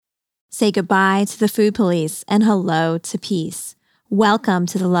Say goodbye to the food police and hello to peace. Welcome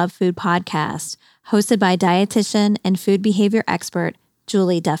to the Love Food Podcast, hosted by dietitian and food behavior expert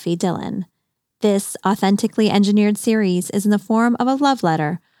Julie Duffy Dillon. This authentically engineered series is in the form of a love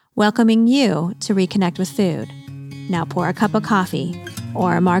letter, welcoming you to reconnect with food. Now pour a cup of coffee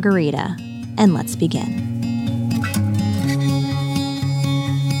or a margarita, and let's begin.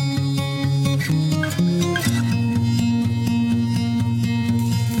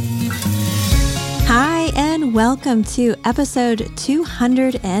 Hi, and welcome to episode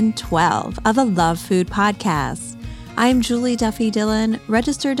 212 of the Love Food Podcast. I'm Julie Duffy Dillon,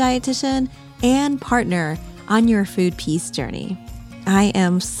 registered dietitian and partner on your food peace journey. I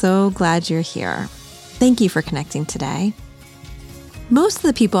am so glad you're here. Thank you for connecting today. Most of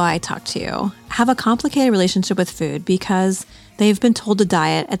the people I talk to have a complicated relationship with food because they've been told to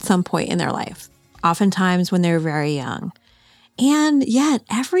diet at some point in their life, oftentimes when they're very young. And yet,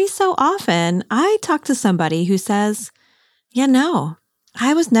 every so often, I talk to somebody who says, no,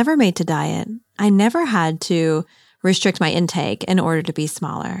 I was never made to diet. I never had to restrict my intake in order to be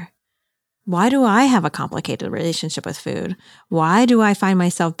smaller. Why do I have a complicated relationship with food? Why do I find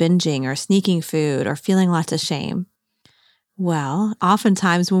myself binging or sneaking food or feeling lots of shame? Well,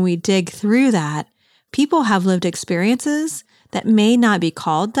 oftentimes when we dig through that, people have lived experiences that may not be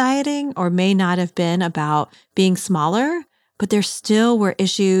called dieting or may not have been about being smaller, but there still were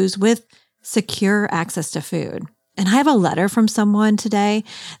issues with secure access to food. And I have a letter from someone today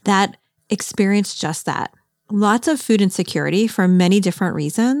that experienced just that. Lots of food insecurity for many different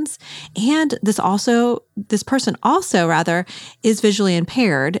reasons. And this person also is visually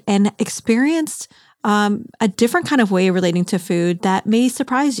impaired and experienced a different kind of way relating to food that may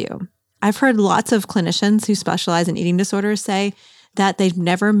surprise you. I've heard lots of clinicians who specialize in eating disorders say that they've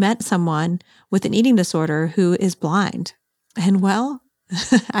never met someone with an eating disorder who is blind. And well,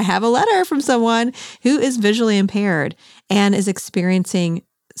 I have a letter from someone who is visually impaired and is experiencing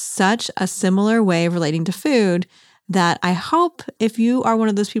such a similar way of relating to food that I hope if you are one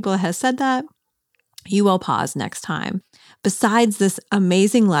of those people that has said that, you will pause next time. Besides this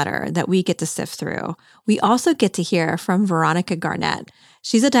amazing letter that we get to sift through, we also get to hear from Veronica Garnett.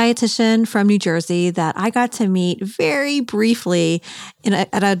 She's a dietitian from New Jersey that I got to meet very briefly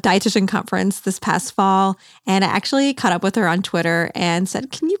at a dietitian conference this past fall. And I actually caught up with her on Twitter and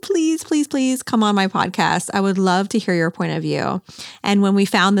said, can you please come on my podcast? I would love to hear your point of view. And when we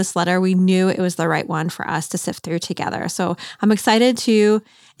found this letter, we knew it was the right one for us to sift through together. So I'm excited to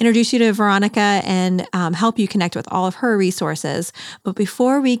introduce you to Veronica and help you connect with all of her resources. But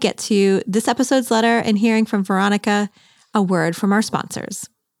before we get to this episode's letter and hearing from Veronica, a word from our sponsors.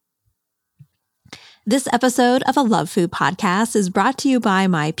 This episode of the Love Food Podcast is brought to you by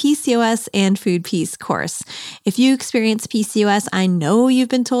my PCOS and Food Peace course. If you experience PCOS, I know you've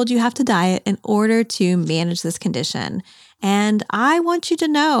been told you have to diet in order to manage this condition. And I want you to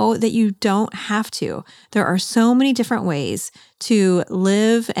know that you don't have to. There are so many different ways to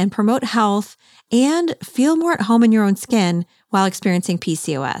live and promote health and feel more at home in your own skin while experiencing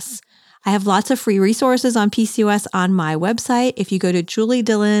PCOS. I have lots of free resources on PCOS on my website. If you go to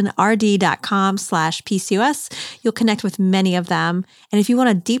juliedillonrd.com/PCOS, you'll connect with many of them. And if you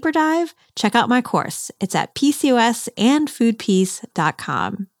want a deeper dive, check out my course. It's at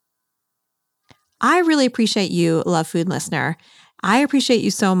PCOSandfoodpeace.com. I really appreciate you, Love Food listener. I appreciate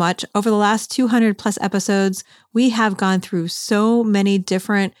you so much. Over the last 200 plus episodes, we have gone through so many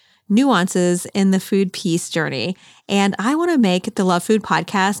different nuances in the food peace journey. And I want to make the Love Food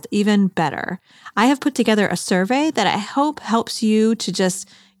Podcast even better. I have put together a survey that I hope helps you to just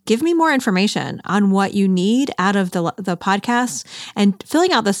give me more information on what you need out of the podcast. And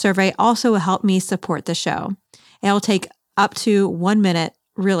filling out the survey also will help me support the show. It'll take up to 1 minute,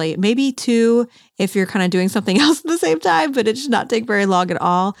 really, maybe 2 if you're kind of doing something else at the same time, but it should not take very long at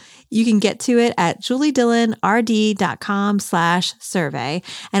all. You can get to it at juliedillonrd.com/survey.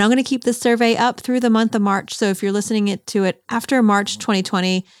 And I'm going to keep this survey up through the month of March. So if you're listening to it after March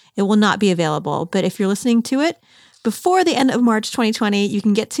 2020, it will not be available. But if you're listening to it before the end of March 2020, you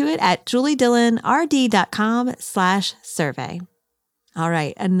can get to it at juliedillonrd.com/survey. All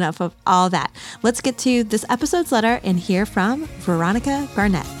right, enough of all that. Let's get to this episode's letter and hear from Veronica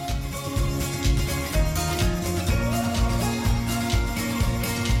Garnett.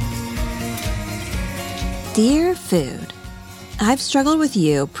 Dear Food, I've struggled with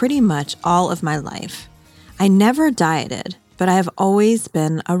you pretty much all of my life. I never dieted, but I have always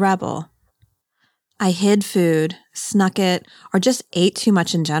been a rebel. I hid food, snuck it, or just ate too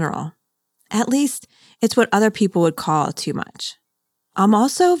much in general. At least it's what other people would call too much. I'm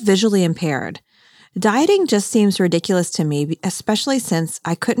also visually impaired. Dieting just seems ridiculous to me, especially since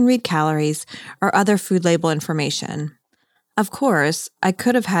I couldn't read calories or other food label information. Of course, I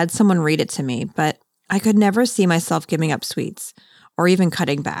could have had someone read it to me, but I could never see myself giving up sweets or even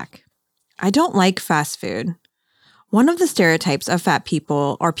cutting back. I don't like fast food. One of the stereotypes of fat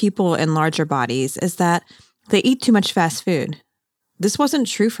people or people in larger bodies is that they eat too much fast food. This wasn't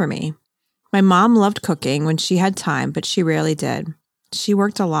true for me. My mom loved cooking when she had time, but she rarely did. She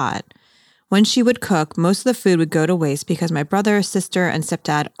worked a lot. When she would cook, most of the food would go to waste because my brother, sister, and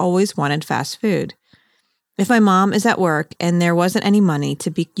stepdad always wanted fast food. If my mom is at work and there wasn't any money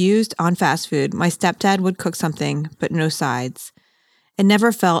to be used on fast food, my stepdad would cook something, but no sides. It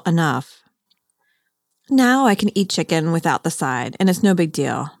never felt enough. Now I can eat chicken without the side, and it's no big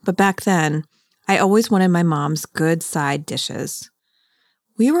deal. But back then, I always wanted my mom's good side dishes.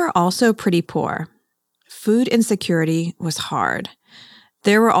 We were also pretty poor. Food insecurity was hard.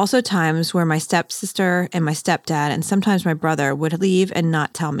 There were also times where my stepsister and my stepdad and sometimes my brother would leave and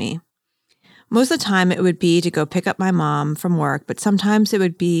not tell me. Most of the time it would be to go pick up my mom from work, but sometimes it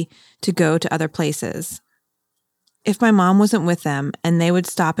would be to go to other places. If my mom wasn't with them and they would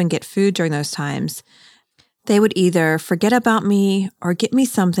stop and get food during those times, they would either forget about me or get me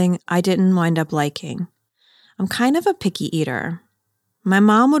something I didn't wind up liking. I'm kind of a picky eater. My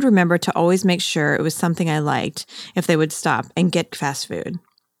mom would remember to always make sure it was something I liked if they would stop and get fast food.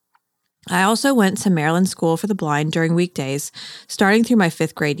 I also went to Maryland School for the Blind during weekdays, starting through my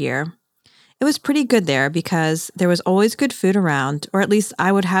 5th grade year. It was pretty good there because there was always good food around, or at least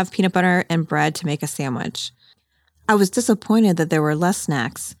I would have peanut butter and bread to make a sandwich. I was disappointed that there were less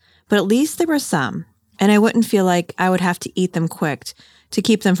snacks, but at least there were some. And I wouldn't feel like I would have to eat them quick to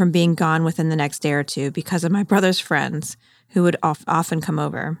keep them from being gone within the next day or two because of my brother's friends who would often come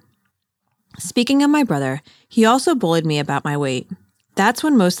over. Speaking of my brother, he also bullied me about my weight. That's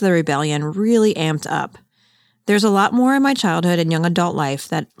when most of the rebellion really amped up. There's a lot more in my childhood and young adult life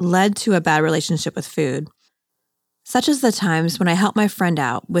that led to a bad relationship with food, such as the times when I helped my friend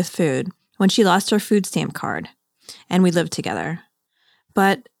out with food when she lost her food stamp card, and we lived together.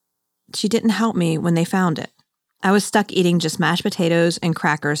 But she didn't help me when they found it. I was stuck eating just mashed potatoes and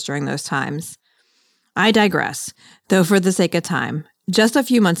crackers during those times. I digress, though for the sake of time. Just a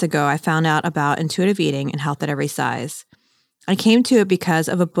few months ago, I found out about intuitive eating and health at every size. I came to it because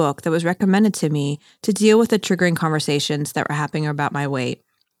of a book that was recommended to me to deal with the triggering conversations that were happening about my weight.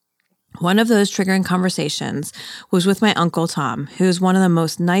 One of those triggering conversations was with my Uncle Tom, who is one of the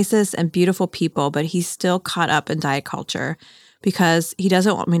most nicest and beautiful people, but he's still caught up in diet culture because he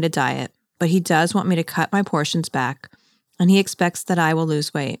doesn't want me to diet, but he does want me to cut my portions back, and he expects that I will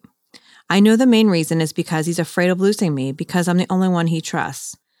lose weight. I know the main reason is because he's afraid of losing me because I'm the only one he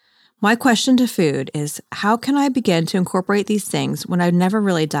trusts. My question to food is, how can I begin to incorporate these things when I've never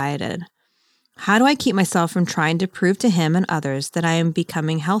really dieted? How do I keep myself from trying to prove to him and others that I am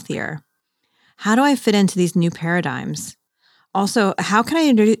becoming healthier? How do I fit into these new paradigms? Also, how can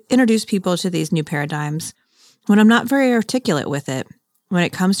I introduce people to these new paradigms when I'm not very articulate with it, when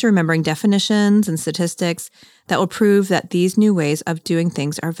it comes to remembering definitions and statistics that will prove that these new ways of doing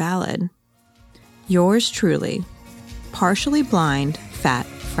things are valid? Yours truly, partially blind, fat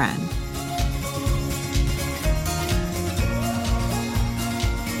friend.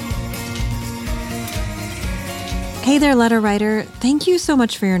 Hey there, letter writer. Thank you so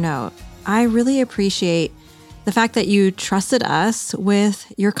much for your note. I really appreciate the fact that you trusted us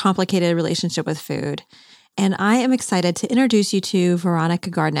with your complicated relationship with food. And I am excited to introduce you to Veronica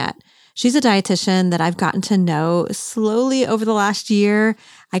Garnett. She's a dietitian that I've gotten to know slowly over the last year.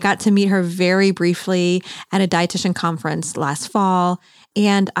 I got to meet her very briefly at a dietitian conference last fall.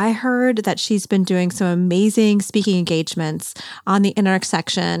 And I heard that she's been doing some amazing speaking engagements on the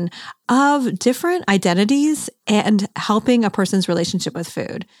intersection of different identities and helping a person's relationship with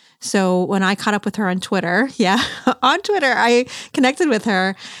food. So when I caught up with her on Twitter, I connected with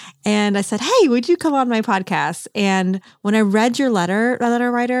her and I said, hey, would you come on my podcast? And when I read your letter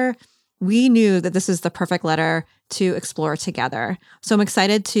writer, we knew that this is the perfect letter to explore together. So I'm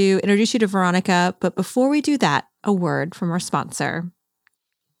excited to introduce you to Veronica. But before we do that, a word from our sponsor.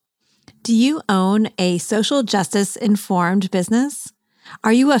 Do you own a social justice informed business?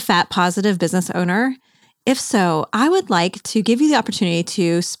 Are you a fat positive business owner? If so, I would like to give you the opportunity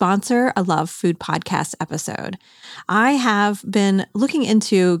to sponsor a Love Food podcast episode. I have been looking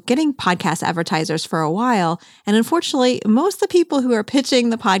into getting podcast advertisers for a while, and unfortunately, most of the people who are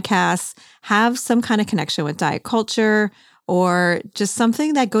pitching the podcasts have some kind of connection with diet culture or just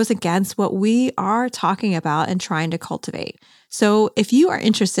something that goes against what we are talking about and trying to cultivate. So if you are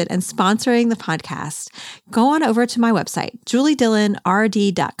interested in sponsoring the podcast, go on over to my website,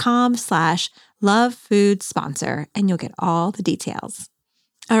 juliedillonrd.com/love Love Food sponsor, and you'll get all the details.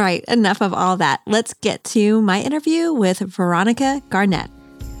 All right, enough of all that. Let's get to my interview with Veronica Garnett.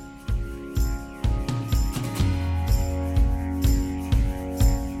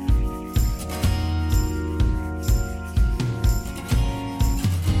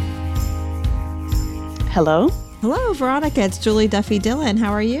 Hello. Hello, Veronica. It's Julie Duffy Dillon.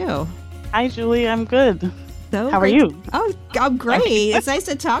 How are you? Hi, Julie. I'm good. So How are you? Oh, I'm great. It's nice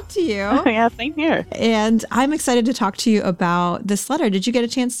to talk to you. Yeah, same here. And I'm excited to talk to you about this letter. Did you get a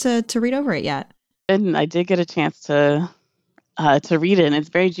chance to read over it yet? And I did get a chance to read it, and it's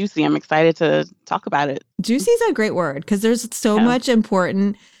very juicy. I'm excited to talk about it. Juicy is a great word because there's so much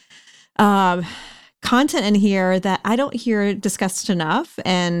important content in here that I don't hear discussed enough.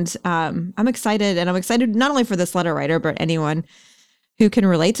 And I'm excited. And I'm excited not only for this letter writer, but anyone who can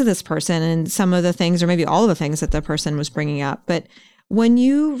relate to this person and some of the things, or maybe all of the things that the person was bringing up. But when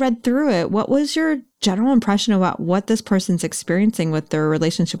you read through it, what was your general impression about what this person's experiencing with their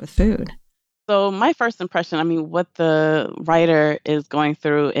relationship with food? So my first impression, what the writer is going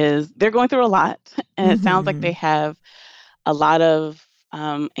through is they're going through a lot. And it sounds like they have a lot of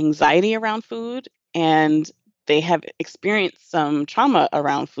anxiety around food, and they have experienced some trauma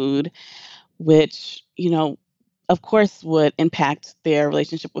around food, which, of course would impact their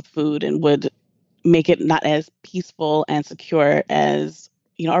relationship with food and would make it not as peaceful and secure as,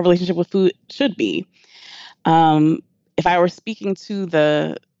 our relationship with food should be. If I were speaking to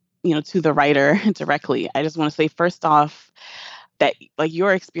the writer directly, I just want to say first off that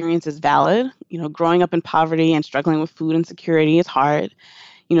your experience is valid. Growing up in poverty and struggling with food insecurity is hard.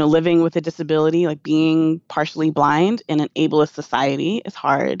 Living with a disability, like being partially blind in an ableist society is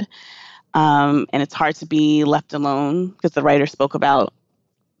hard. And it's hard to be left alone because the writer spoke about,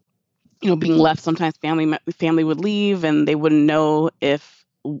 being left. Sometimes family would leave and they wouldn't know if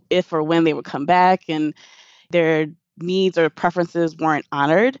or when they would come back, and their needs or preferences weren't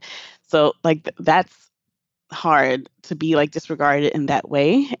honored. So that's hard to be disregarded in that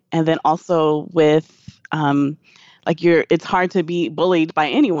way. And then also with it's hard to be bullied by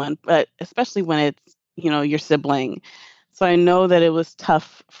anyone, but especially when it's, your sibling. So I know that it was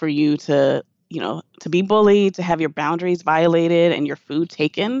tough for you to be bullied, to have your boundaries violated and your food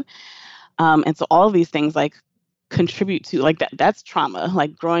taken. And so all of these things contribute to that. That's trauma.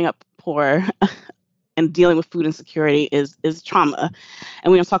 Growing up poor and dealing with food insecurity is trauma.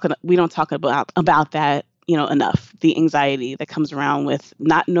 And we don't talk about that, enough. The anxiety that comes around with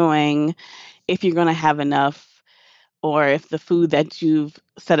not knowing if you're going to have enough, or if the food that you've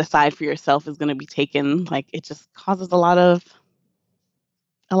set aside for yourself is going to be taken. It just causes a lot of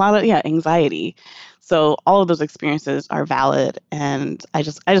anxiety. So all of those experiences are valid, and I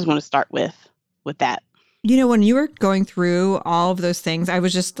just want to start with that. When you were going through all of those things, I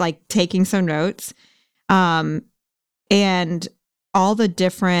was just taking some notes, and all the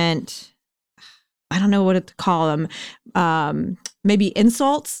different, I don't know what to call them, maybe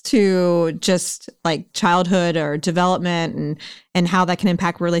insults to just childhood or development and how that can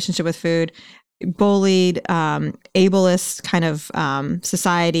impact relationship with food. Bullied, ableist kind of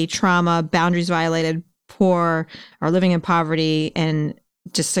society, trauma, boundaries violated, poor, or living in poverty, and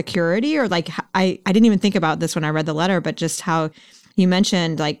just security. Or I didn't even think about this when I read the letter, but just how you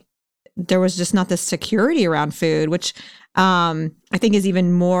mentioned there was just not this security around food, which I think is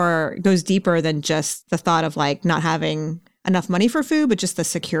even more, goes deeper than just the thought of not having enough money for food, but just the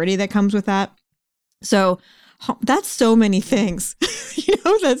security that comes with that. So that's so many things,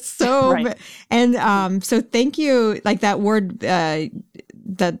 that's so, right. And so thank you, that word, that,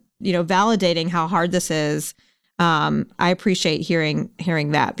 validating how hard this is. I appreciate hearing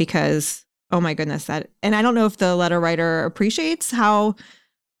that, because, oh my goodness, and I don't know if the letter writer appreciates how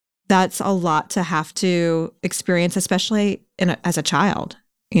that's a lot to have to experience, especially as a child,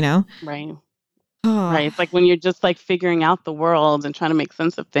 Right. Oh. Right. It's when you're just figuring out the world and trying to make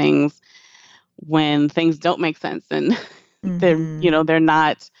sense of things when things don't make sense, and they're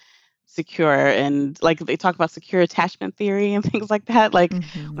not secure. And they talk about secure attachment theory and things like that.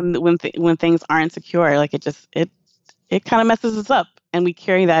 When things aren't secure, it kind of messes us up, and we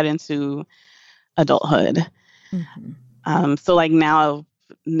carry that into adulthood. So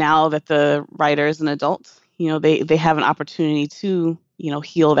now that the writer is an adult, they have an opportunity to,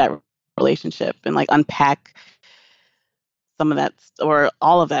 heal that relationship and unpack some of that, or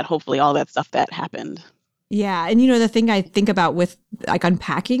all of that, hopefully all that stuff that happened. Yeah. And the thing I think about with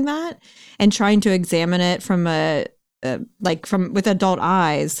unpacking that and trying to examine it from with adult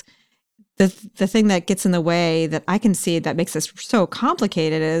eyes, the thing that gets in the way that I can see that makes this so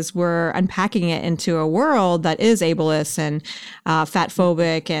complicated is we're unpacking it into a world that is ableist and fat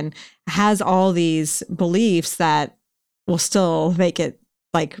phobic, and has all these beliefs that will still make it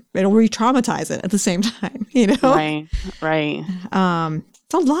like it'll re-traumatize it at the same time, you know? Right.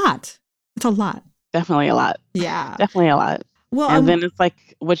 It's a lot. It's a lot. Definitely a lot. Yeah. Definitely a lot. Well, And then it's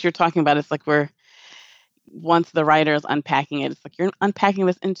like what you're talking about, it's like once the writer is unpacking it, it's like you're unpacking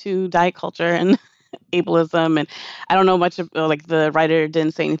this into diet culture and ableism. And I don't know much of, like, the writer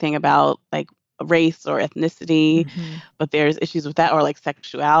didn't say anything about like race or ethnicity, but there's issues with that, or like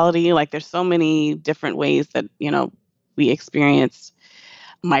sexuality. Like there's so many different ways that, we experience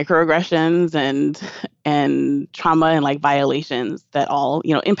microaggressions and trauma and like violations that all,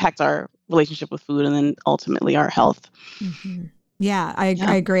 impact our relationship with food and then ultimately our health. Yeah, I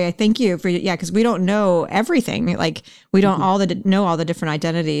agree. I thank you for, because we don't know everything. Like we don't know all the different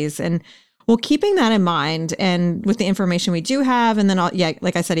identities. And well, keeping that in mind and with the information we do have, and then,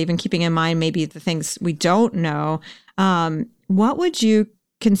 like I said, even keeping in mind maybe the things we don't know, what would you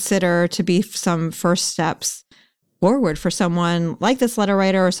consider to be some first steps forward for someone like this letter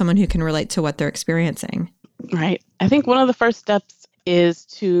writer or someone who can relate to what they're experiencing? Right. I think one of the first steps is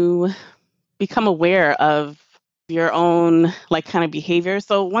to become aware of your own like kind of behavior.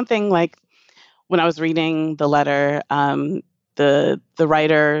 So one thing, like when I was reading the letter, the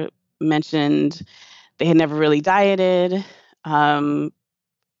writer mentioned they had never really dieted. And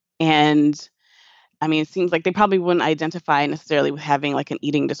I mean, it seems like they probably wouldn't identify necessarily with having like an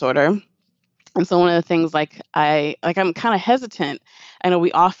eating disorder. And so one of the things I'm kind of hesitant. I know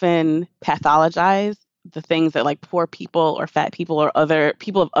we often pathologize the things that like poor people or fat people or other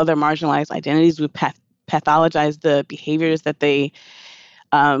people of other marginalized identities would pathologize the behaviors that they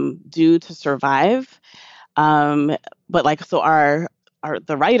do to survive. But like, so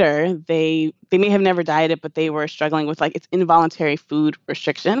the writer, they may have never dieted, but they were struggling with like it's involuntary food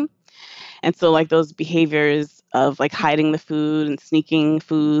restriction. And so like those behaviors of like hiding the food and sneaking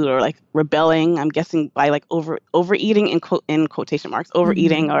food or like rebelling, I'm guessing by like overeating in quotation marks,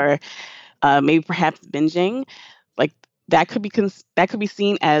 overeating or maybe perhaps binging, like that could be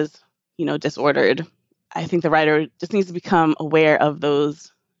seen as, disordered. I think the writer just needs to become aware of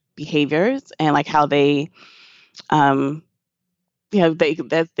those behaviors and like how they,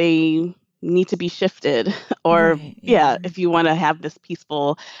 they need to be shifted or if you want to have this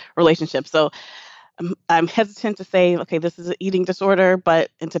peaceful relationship. So I'm hesitant to say, okay, this is an eating disorder,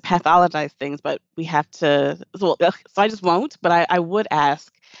 and to pathologize things, but we have to, so I just won't, but I would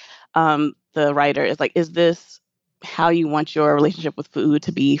ask the writer is this how you want your relationship with food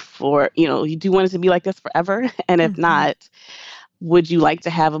to be you do want it to be like this forever? And if not, would you like to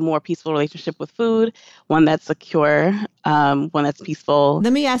have a more peaceful relationship with food, one that's secure, one that's peaceful?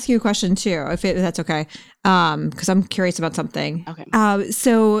 Let me ask you a question too, if that's okay, because I'm curious about something. Okay.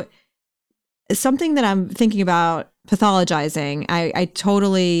 So something that I'm thinking about pathologizing, I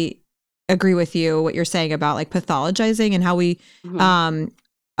totally agree with you, what you're saying about like pathologizing and how we,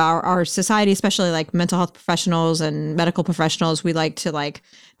 our society, especially like mental health professionals and medical professionals, we like to like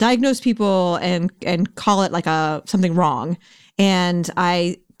diagnose people and call it like something wrong. And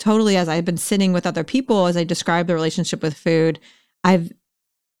I totally, as I've been sitting with other people, as I describe the relationship with food, I've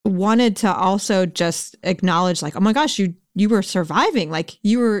wanted to also just acknowledge like, oh my gosh, you were surviving, like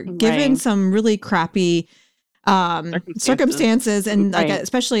you were given some really crappy circumstances and like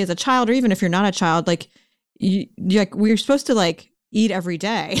especially as a child, or even if you're not a child, like we're supposed to like eat every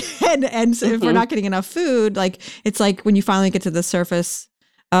day. and so if we're not getting enough food, like it's like when you finally get to the surface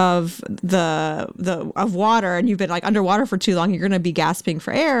of of water and you've been like underwater for too long, you're going to be gasping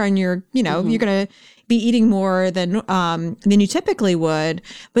for air and you're going to be eating more than you typically would.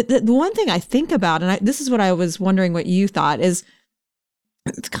 But the one thing I think about, and this is what I was wondering what you thought, is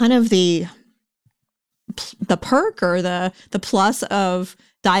it's kind of the perk or the plus of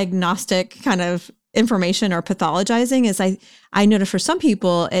diagnostic kind of information or pathologizing is I notice for some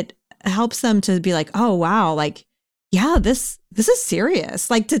people it helps them to be like, oh wow, like yeah, this is serious,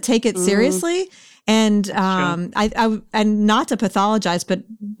 like to take it seriously. And I and not to pathologize, but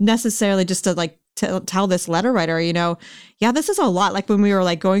necessarily just to like tell this letter writer, yeah, this is a lot. Like when we were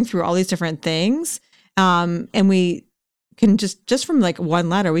like going through all these different things, and we can just from like one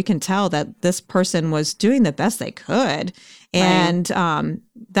letter, we can tell that this person was doing the best they could. And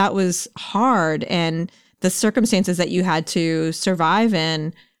that was hard. And the circumstances that you had to survive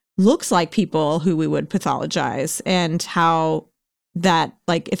in looks like people who we would pathologize, and how that,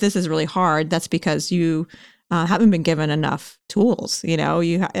 like, if this is really hard, that's because you haven't been given enough tools,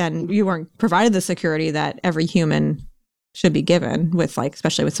 and you weren't provided the security that every human should be given with, like,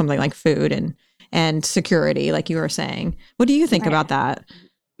 especially with something like food and security, like you were saying. What do you think about that?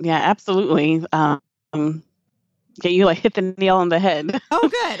 Yeah, absolutely. Okay, you like hit the nail on the head. Oh,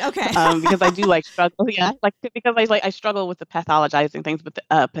 good. Okay. Because I do like struggle. Yeah, like because I struggle with the pathologizing things, but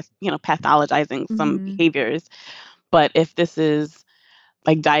pathologizing some hmm behaviors. But if this is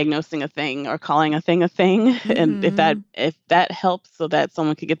like diagnosing a thing or calling a thing, and hmm if that helps so that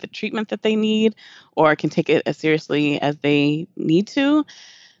someone can get the treatment that they need or can take it as seriously as they need to,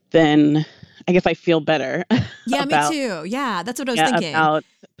 then I guess I feel better Yeah, me about too. Yeah, that's what I was yeah, thinking. about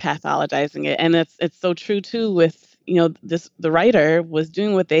pathologizing it. And it's so true too with, the writer was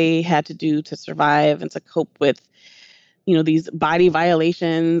doing what they had to do to survive and to cope with, these body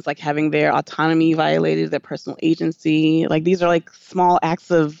violations, like having their autonomy violated, their personal agency. Like these are like small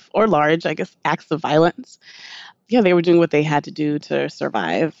acts of, or large, I guess, acts of violence. Yeah, they were doing what they had to do to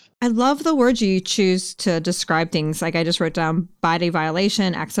survive. I love the words you choose to describe things. Like I just wrote down body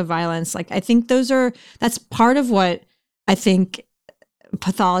violation, acts of violence. Like I think that's part of what I think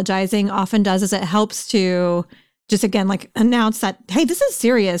pathologizing often does is it helps to just again like announce that, hey, this is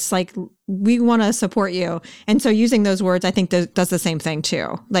serious, like we want to support you. And so using those words I think does the same thing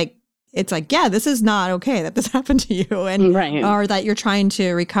too. Like it's like, yeah, this is not okay that this happened to you, and Right. or that you're trying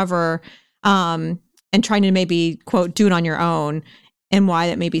to recover and trying to maybe quote do it on your own. And why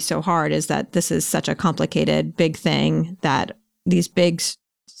that may be so hard is that this is such a complicated big thing that these big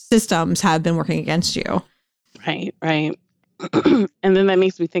systems have been working against you. Right. And then that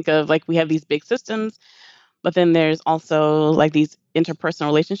makes me think of like we have these big systems, but then there's also like these interpersonal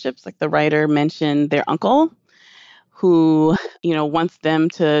relationships. Like the writer mentioned their uncle who, wants them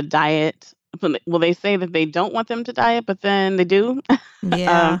to diet. Well, they say that they don't want them to diet, but then they do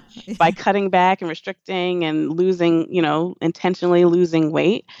Yeah. by cutting back and restricting and losing, intentionally losing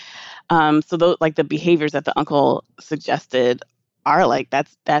weight. So those like the behaviors that the uncle suggested are like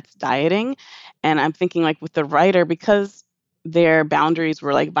that's dieting. And I'm thinking like with the writer, because their boundaries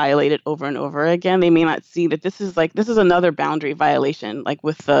were like violated over and over again, they may not see that this is another boundary violation, like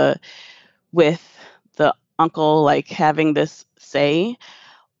with the uncle like having this say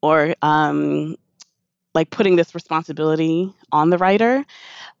or like putting this responsibility on the writer.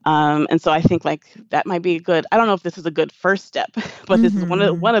 And so I think like that might be a good, I don't know if this is a good first step, but this is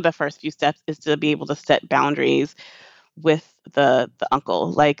one of the first few steps is to be able to set boundaries with the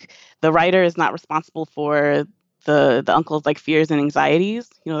uncle. Like the writer is not responsible for the uncle's like fears and anxieties.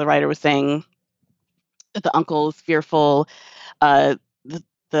 The writer was saying that the uncle is fearful. Uh,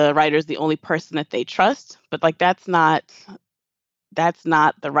 the writer is the only person that they trust, but like that's not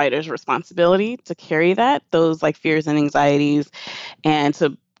the writer's responsibility to carry those like fears and anxieties and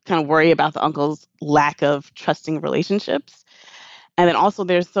to kind of worry about the uncle's lack of trusting relationships. And then also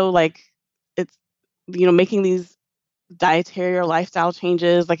there's so like it's making these dietary or lifestyle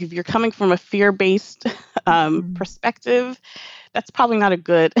changes. Like if you're coming from a fear-based perspective, that's probably not a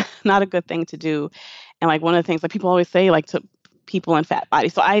good not a good thing to do. And like one of the things like people always say like to people in fat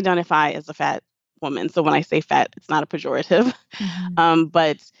bodies. So I identify as a fat woman. So when I say fat, it's not a pejorative.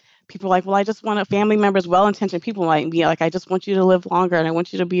 But people are like, well, I just want family members, well-intentioned people might be like, I just want you to live longer and I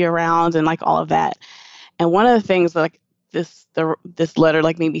want you to be around and like all of that. And one of the things that like this letter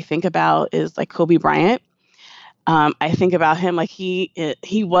like made me think about is like Kobe Bryant. I think about him like he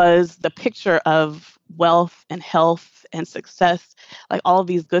was the picture of wealth and health and success, like all of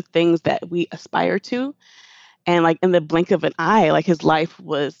these good things that we aspire to. And like in the blink of an eye, like his life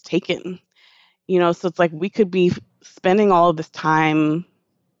was taken. So it's like we could be spending all of this time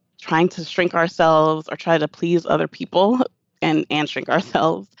trying to shrink ourselves or try to please other people and shrink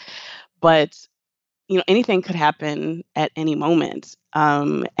ourselves. But anything could happen at any moment.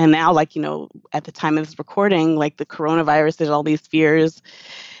 And now, like, at the time of this recording, like the coronavirus, there's all these fears.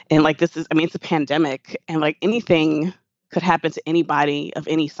 And like, it's a pandemic and like anything could happen to anybody of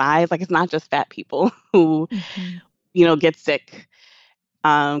any size. Like, it's not just fat people who, get sick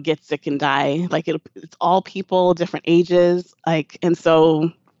and die. Like it's all people, different ages. Like, and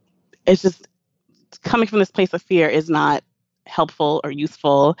so it's just coming from this place of fear is not helpful or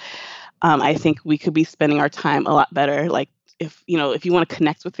useful. I think we could be spending our time a lot better. Like if you want to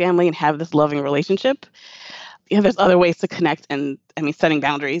connect with family and have this loving relationship, there's other ways to connect. And I mean, setting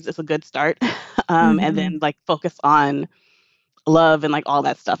boundaries is a good start. And then like focus on love and like all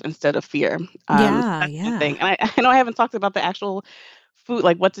that stuff instead of fear. That's one thing. And I know I haven't talked about the actual food,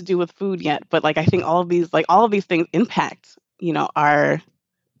 like what to do with food yet, but like I think all of these things impact,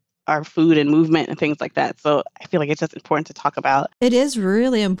 our food and movement and things like that. So I feel like it's just important to talk about. It is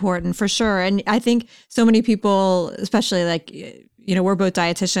really important for sure. And I think so many people, especially like, we're both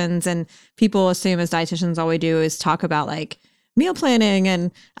dietitians and people assume as dietitians, all we do is talk about like meal planning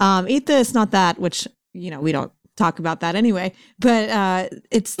and eat this, not that, which, we don't talk about that anyway. But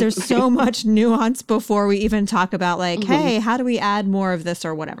there's so much nuance before we even talk about like, hey, how do we add more of this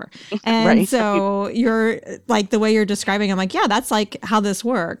or whatever? And so you're like, the way you're describing, I'm like, yeah, that's like how this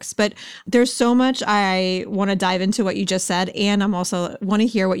works. But there's so much I want to dive into what you just said. And I'm also want to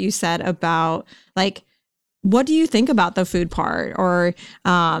hear what you said about like, what do you think about the food part? Or,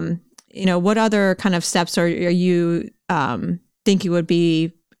 what other kind of steps are you think you would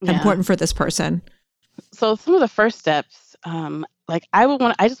be important for this person? So some of the first steps, I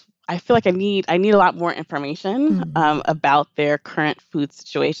feel like I need a lot more information about their current food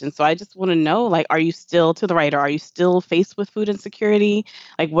situation. So I just want to know, like, are you still faced with food insecurity?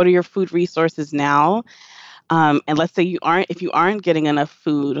 Like, what are your food resources now? And let's say if you aren't getting enough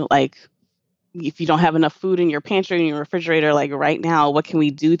food, like if you don't have enough food in your pantry, in your refrigerator, like right now, what can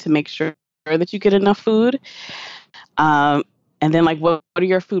we do to make sure that you get enough food? And then like, what are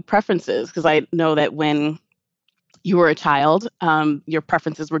your food preferences? Because I know that when you were a child, your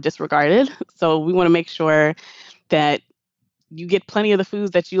preferences were disregarded. So we want to make sure that you get plenty of the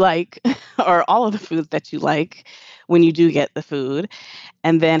foods that you like or all of the foods that you like when you do get the food.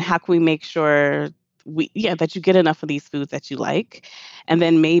 And then how can we make sure that you get enough of these foods that you like? And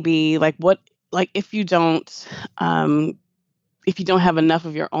then maybe if you don't have enough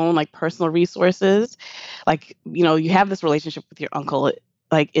of your own like personal resources, like, you have this relationship with your uncle,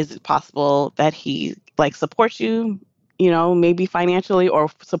 like, is it possible that he like supports you, maybe financially, or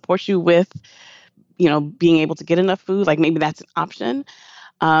supports you with, being able to get enough food? Like maybe that's an option.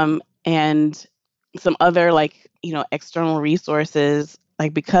 And some other like, external resources,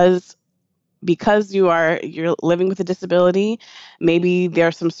 like because you're living with a disability, maybe there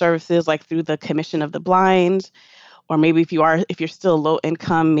are some services like through the Commission of the Blind. Or maybe if you're still low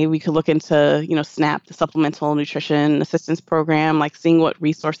income, maybe we could look into, SNAP, the Supplemental Nutrition Assistance Program, like seeing what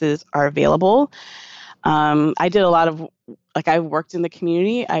resources are available. I did a lot of, like, I worked in the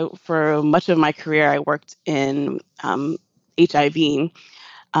community. For much of my career, I worked in HIV.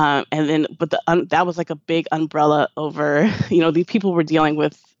 That was like a big umbrella over, these people were dealing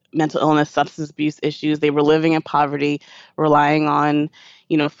with mental illness, substance abuse issues. They were living in poverty, relying on,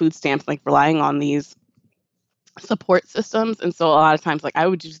 food stamps, like relying on these support systems. And so a lot of times, like a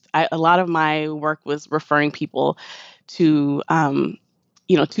lot of my work was referring people to,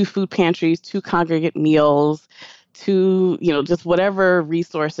 to food pantries, to congregate meals, to, just whatever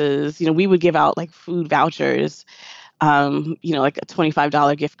resources, we would give out like food vouchers, like a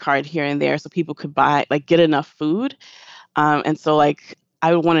 $25 gift card here and there so people could get enough food. And so like,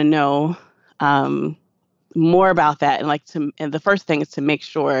 I would want to know, more about that. And the first thing is to make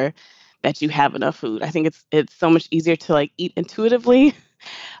sure that you have enough food. I think it's so much easier to like eat intuitively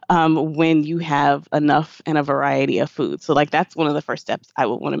when you have enough and a variety of food. So like that's one of the first steps. I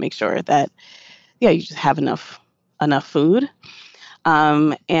would want to make sure that you just have enough food.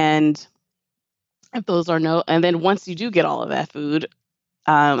 And if those are and then once you do get all of that food,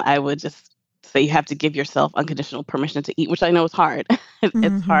 I would just say you have to give yourself unconditional permission to eat, which I know is hard.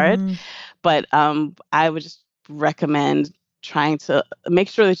 It's hard, but I would just recommend trying to make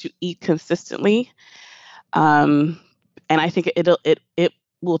sure that you eat consistently. And I think it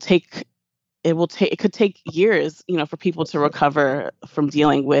could take years, for people to recover from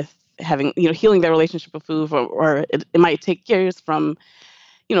dealing with having, healing their relationship with food, or it might take years from,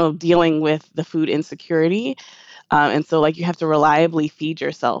 dealing with the food insecurity. And so like you have to reliably feed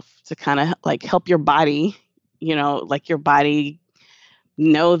yourself to kind of like help your body, like your body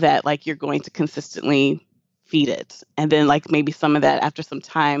know that like you're going to consistently feed it. And then like maybe some of that after some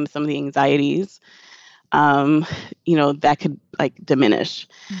time, some of the anxieties, that could like diminish.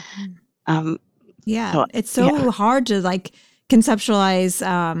 It's so hard to like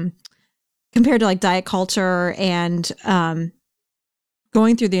conceptualize compared to like diet culture and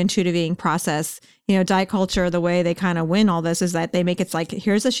going through the intuitive eating process. Diet culture, the way they kind of win all this is that they make it's like,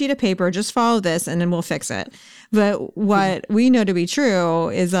 here's a sheet of paper, just follow this and then we'll fix it. But what we know to be true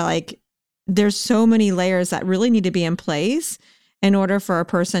is that like there's so many layers that really need to be in place in order for a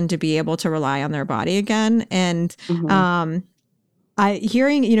person to be able to rely on their body again. And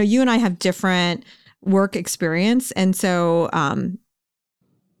hearing, you and I have different work experience. And so,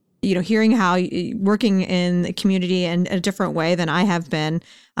 hearing how working in the community in a different way than I have been,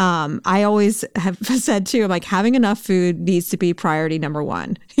 I always have said too, like having enough food needs to be priority number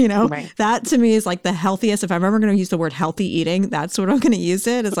one. Right. That to me is like the healthiest. If I'm ever going to use the word healthy eating, that's what I'm going to use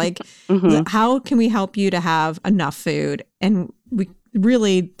it. It's like, how can we help you to have enough food? And we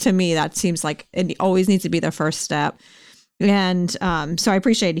really, to me, that seems like it always needs to be the first step. And so I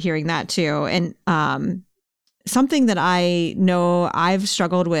appreciate hearing that too. And something that I know I've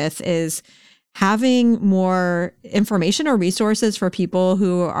struggled with is having more information or resources for people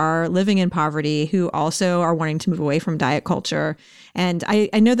who are living in poverty, who also are wanting to move away from diet culture. And I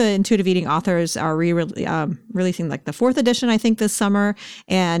know the intuitive eating authors are releasing like the 4th edition, I think, this summer.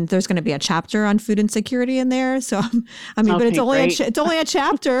 And there's going to be a chapter on food insecurity in there. So, I mean, but it's only it's only a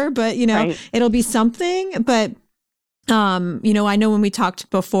chapter, but, you know, it'll be something. But you know, I know when we talked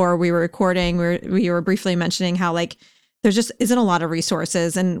before we were recording, we were briefly mentioning how like there just isn't a lot of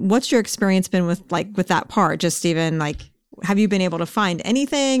resources. And what's your experience been with that part? Just even like, have you been able to find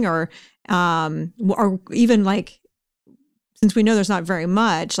anything or even like, since we know there's not very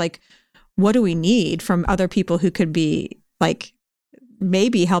much, like, what do we need from other people who could be like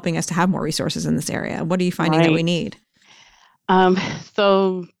maybe helping us to have more resources in this area? What are you finding that we need?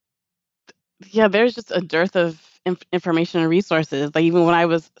 So yeah, there's just a dearth of information and resources. Like even when I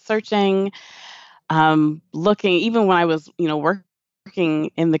was searching, looking, even when I was, you know,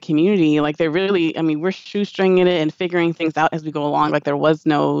 working in the community, like they're really, I mean, we're shoestringing it and figuring things out as we go along. Like there was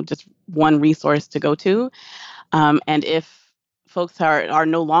no just one resource to go to. And if folks are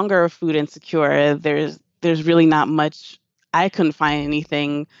no longer food insecure, there's really not much. I couldn't find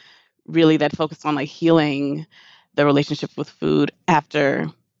anything really that focused on like healing the relationship with food after,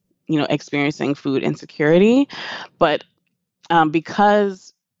 you know, experiencing food insecurity. But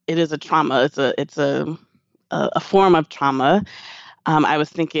because it is a trauma, it's a form of trauma. I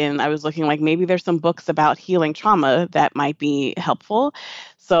was looking like maybe there's some books about healing trauma that might be helpful.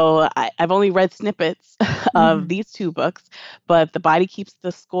 So I've only read snippets of these 2 books, but The Body Keeps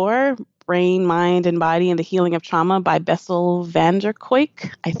the Score, Brain, Mind, and Body and the Healing of Trauma by Bessel van der Kolk,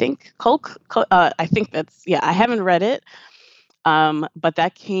 I think. I think that's, yeah, I haven't read it. But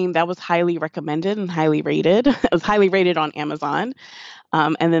that was highly recommended and highly rated. It was highly rated on Amazon.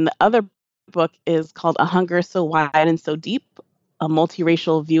 And then the other book is called A Hunger So Wide and So Deep, A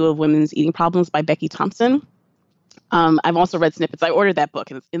Multiracial View of Women's Eating Problems by Becky Thompson. I've also read snippets. I ordered that book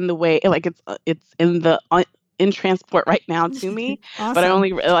and it's in the way, like it's in transport right now to me. Awesome. But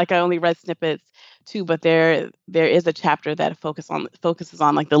I only read snippets too. But there is a chapter that focuses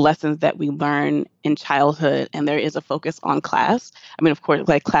on like the lessons that we learn in childhood, and there is a focus on class. I mean, of course,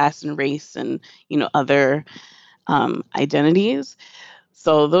 like class and race and, you know, other identities.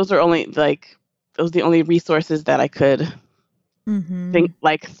 So those are the only resources that I could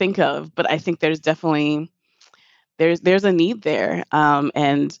think of. But I think there's definitely there's a need there,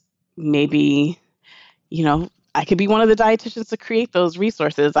 and maybe, you know, I could be one of the dietitians to create those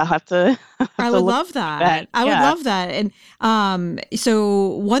resources. I'll have to. I would love that. I would love that. And so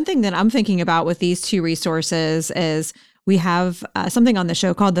one thing that I'm thinking about with these 2 resources is we have something on the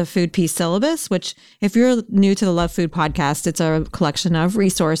show called the Food Peace Syllabus, which if you're new to the Love Food podcast, it's a collection of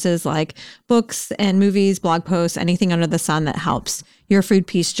resources like books and movies, blog posts, anything under the sun that helps your food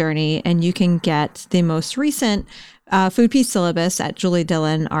peace journey. And you can get the most recent Food Peace Syllabus at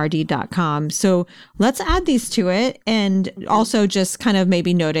juliedillonrd.com. So let's add these to it. And also just kind of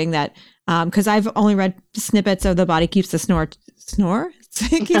maybe noting that because I've only read snippets of The Body Keeps the Snore?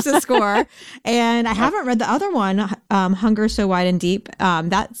 It keeps a score. And I haven't read the other one, Hunger So Wide and Deep.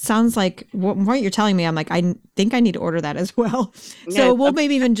 That sounds like what you're telling me. I'm like, I think I need to order that as well. So we'll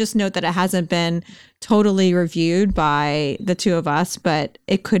maybe even just note that it hasn't been totally reviewed by the 2 of us, but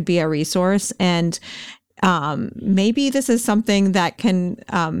it could be a resource. And maybe this is something that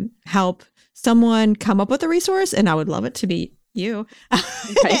can help someone come up with a resource. And I would love it to be you.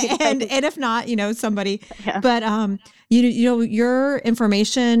 and if not, you know, somebody, but you know, your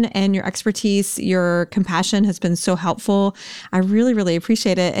information and your expertise, your compassion has been so helpful. I really, really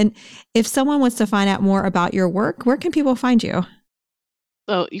appreciate it. And if someone wants to find out more about your work, where can people find you?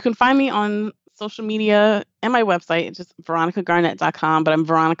 So you can find me on social media and my website. It's just veronicagarnett.com, but I'm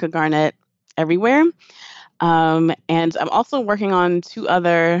Veronica Garnett everywhere. And I'm also working on 2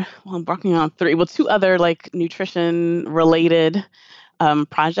 other like nutrition related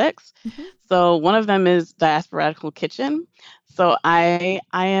projects. So one of them is Diaspora Radical Kitchen. So I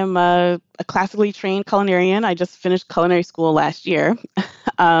am a classically trained culinarian. I just finished culinary school last year.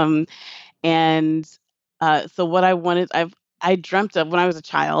 So what I dreamt of when I was a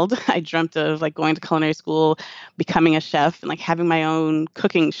child. I dreamt of like going to culinary school, becoming a chef, and like having my own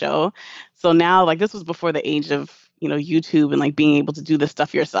cooking show. So now, like, this was before the age of, you know, YouTube and like being able to do this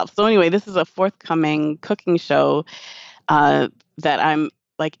stuff yourself. So anyway, this is a forthcoming cooking show that I'm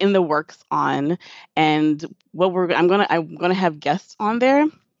like in the works on, and I'm gonna have guests on there,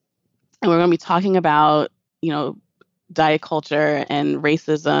 and we're gonna be talking about, you know, diet culture and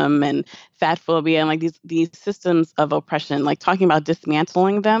racism and fat phobia and like these systems of oppression, like talking about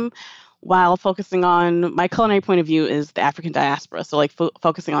dismantling them while focusing on my culinary point of view is the African diaspora. So like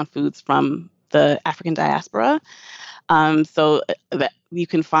focusing on foods from the African diaspora. So that you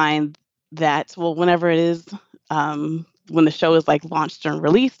can find that, well, whenever it is, when the show is like launched and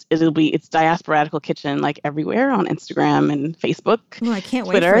released, it's Diaspora Radical Kitchen like everywhere on Instagram and Facebook, Oh, I can't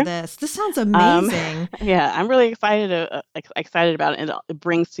wait Twitter. for this. This sounds amazing. Yeah, I'm really excited about it. And it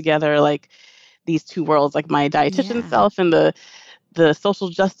brings together like these two worlds, like my dietitian self and the social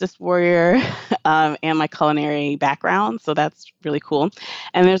justice warrior and my culinary background. So that's really cool.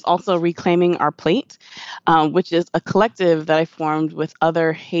 And there's also Reclaiming Our Plate, which is a collective that I formed with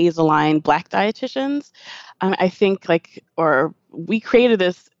other Haze-aligned Black dietitians. I think we created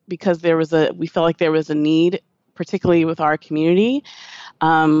this because we felt like there was a need, particularly with our community.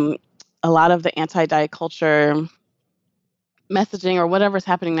 A lot of the anti-diet culture messaging or whatever's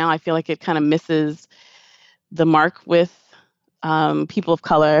happening now, I feel like it kind of misses the mark with people of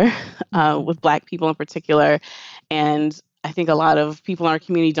color, with Black people in particular. And I think a lot of people in our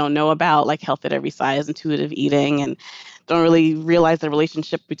community don't know about like health at every size, intuitive eating, and don't really realize the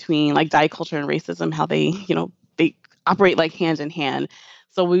relationship between like diet culture and racism, how they operate like hand in hand.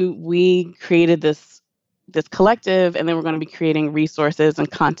 So we created this collective, and then we're going to be creating resources and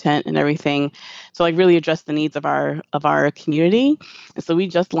content and everything to like really address the needs of our community. And so we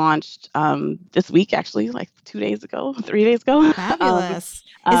just launched this week, actually, like 3 days ago. Fabulous.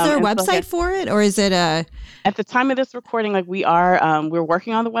 Is there a website for it, or is it a? At the time of this recording, like we're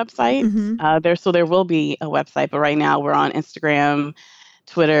working on the website. Mm-hmm. There will be a website, but right now we're on Instagram,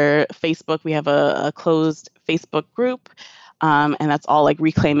 Twitter, Facebook. We have a closed Facebook group, and that's all like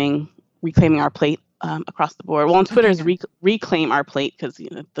reclaiming our plate. Across the board. Well, on Twitter is Reclaim Our Plate, because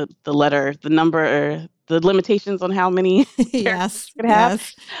the number, the limitations on how many characters you could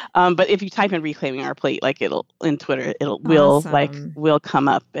have. But if you type in Reclaiming Our Plate, like in Twitter, will come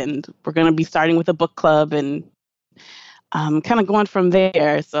up, and we're going to be starting with a book club and kind of going from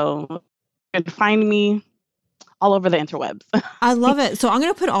there. So you can find me all over the interwebs. I love it. So I'm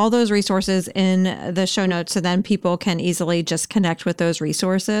going to put all those resources in the show notes so then people can easily just connect with those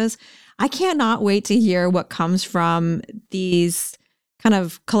resources. I cannot wait to hear what comes from these kind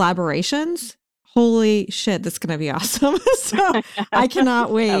of collaborations. Holy shit, that's going to be awesome. So I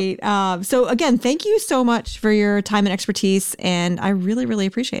cannot wait. So again, thank you so much for your time and expertise. And I really, really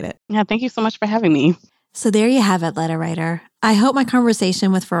appreciate it. Yeah, thank you so much for having me. So there you have it, letter writer. I hope my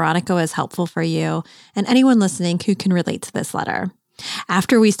conversation with Veronica was helpful for you and anyone listening who can relate to this letter.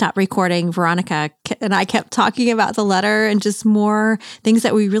 After we stopped recording, Veronica and I kept talking about the letter and just more things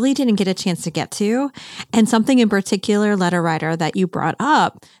that we really didn't get a chance to get to. And something in particular, letter writer, that you brought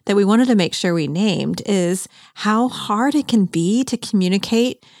up that we wanted to make sure we named is how hard it can be to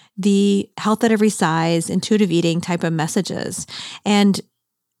communicate the health at every size, intuitive eating type of messages. And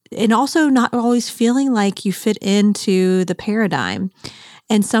also not always feeling like you fit into the paradigm.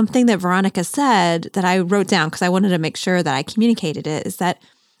 And something that Veronica said that I wrote down because I wanted to make sure that I communicated it is that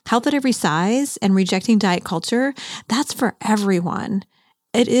health at every size and rejecting diet culture, that's for everyone.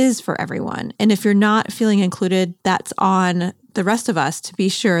 It is for everyone. And if you're not feeling included, that's on the rest of us to be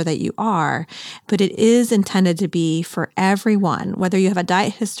sure that you are. But it is intended to be for everyone, whether you have a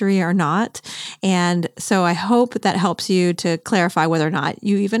diet history or not. And so I hope that helps you to clarify whether or not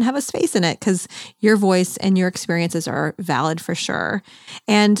you even have a space in it, because your voice and your experiences are valid for sure.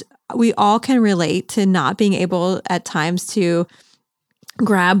 And we all can relate to not being able at times to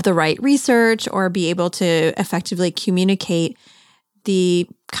grab the right research or be able to effectively communicate the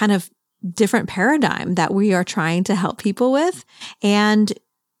kind of different paradigm that we are trying to help people with. And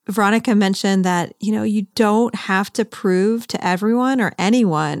Veronica mentioned that, you don't have to prove to everyone or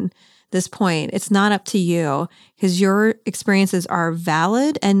anyone this point. It's not up to you because your experiences are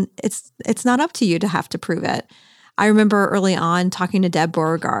valid and it's not up to you to have to prove it. I remember early on talking to Deb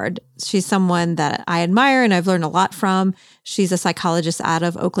Beauregard. She's someone that I admire and I've learned a lot from. She's a psychologist out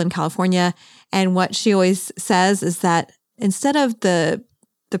of Oakland, California. And what she always says is that instead of the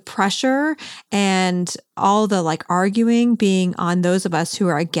pressure and all the arguing being on those of us who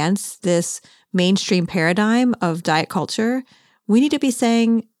are against this mainstream paradigm of diet culture, we need to be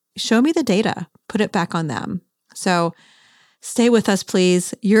saying, show me the data, put it back on them. So stay with us,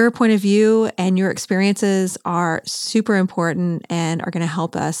 please. Your point of view and your experiences are super important and are going to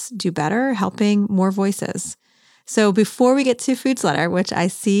help us do better, helping more voices. So before we get to Food's letter, which I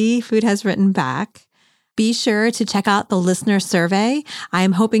see Food has written back, be sure to check out the listener survey. I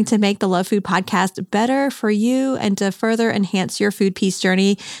am hoping to make the Love Food podcast better for you and to further enhance your food peace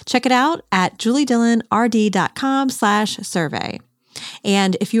journey. Check it out at juliedillonrd.com/survey.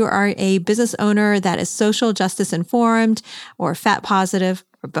 And if you are a business owner that is social justice informed or fat positive,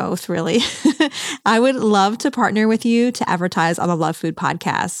 or both, really. I would love to partner with you to advertise on the Love Food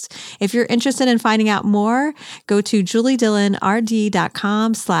podcast. If you're interested in finding out more, go to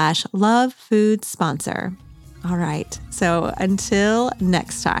juliedillonrd.com/lovefoodsponsor. All right. So until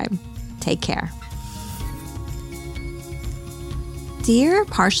next time, take care. Dear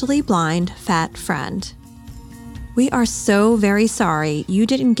partially blind fat friend, we are so very sorry you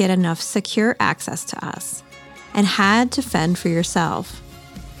didn't get enough secure access to us and had to fend for yourself.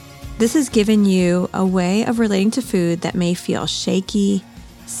 This has given you a way of relating to food that may feel shaky,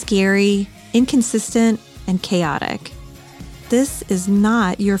 scary, inconsistent, and chaotic. This is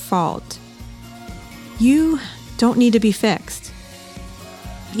not your fault. You don't need to be fixed.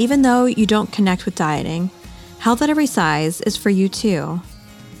 Even though you don't connect with dieting, Health at Every Size is for you too.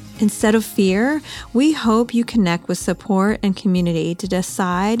 Instead of fear, we hope you connect with support and community to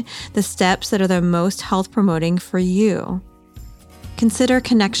decide the steps that are the most health promoting for you. Consider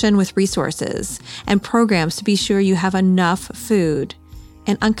connection with resources and programs to be sure you have enough food,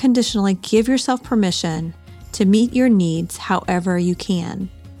 and unconditionally give yourself permission to meet your needs however you can.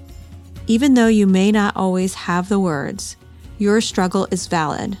 Even though you may not always have the words, your struggle is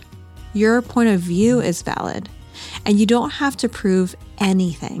valid. Your point of view is valid, and you don't have to prove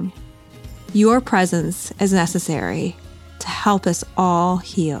anything. Your presence is necessary to help us all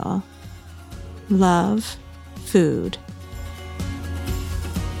heal. Love, food.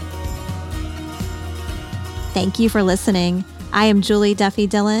 Thank you for listening. I am Julie Duffy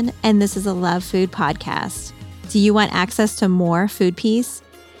Dillon, and this is a Love Food podcast. Do you want access to more food peace?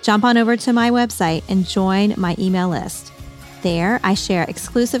 Jump on over to my website and join my email list. There, I share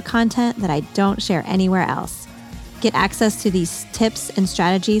exclusive content that I don't share anywhere else. Get access to these tips and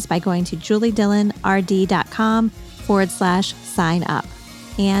strategies by going to juliedillonrd.com/sign up.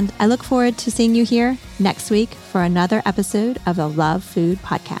 And I look forward to seeing you here next week for another episode of the Love Food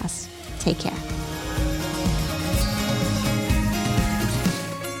Podcast. Take care.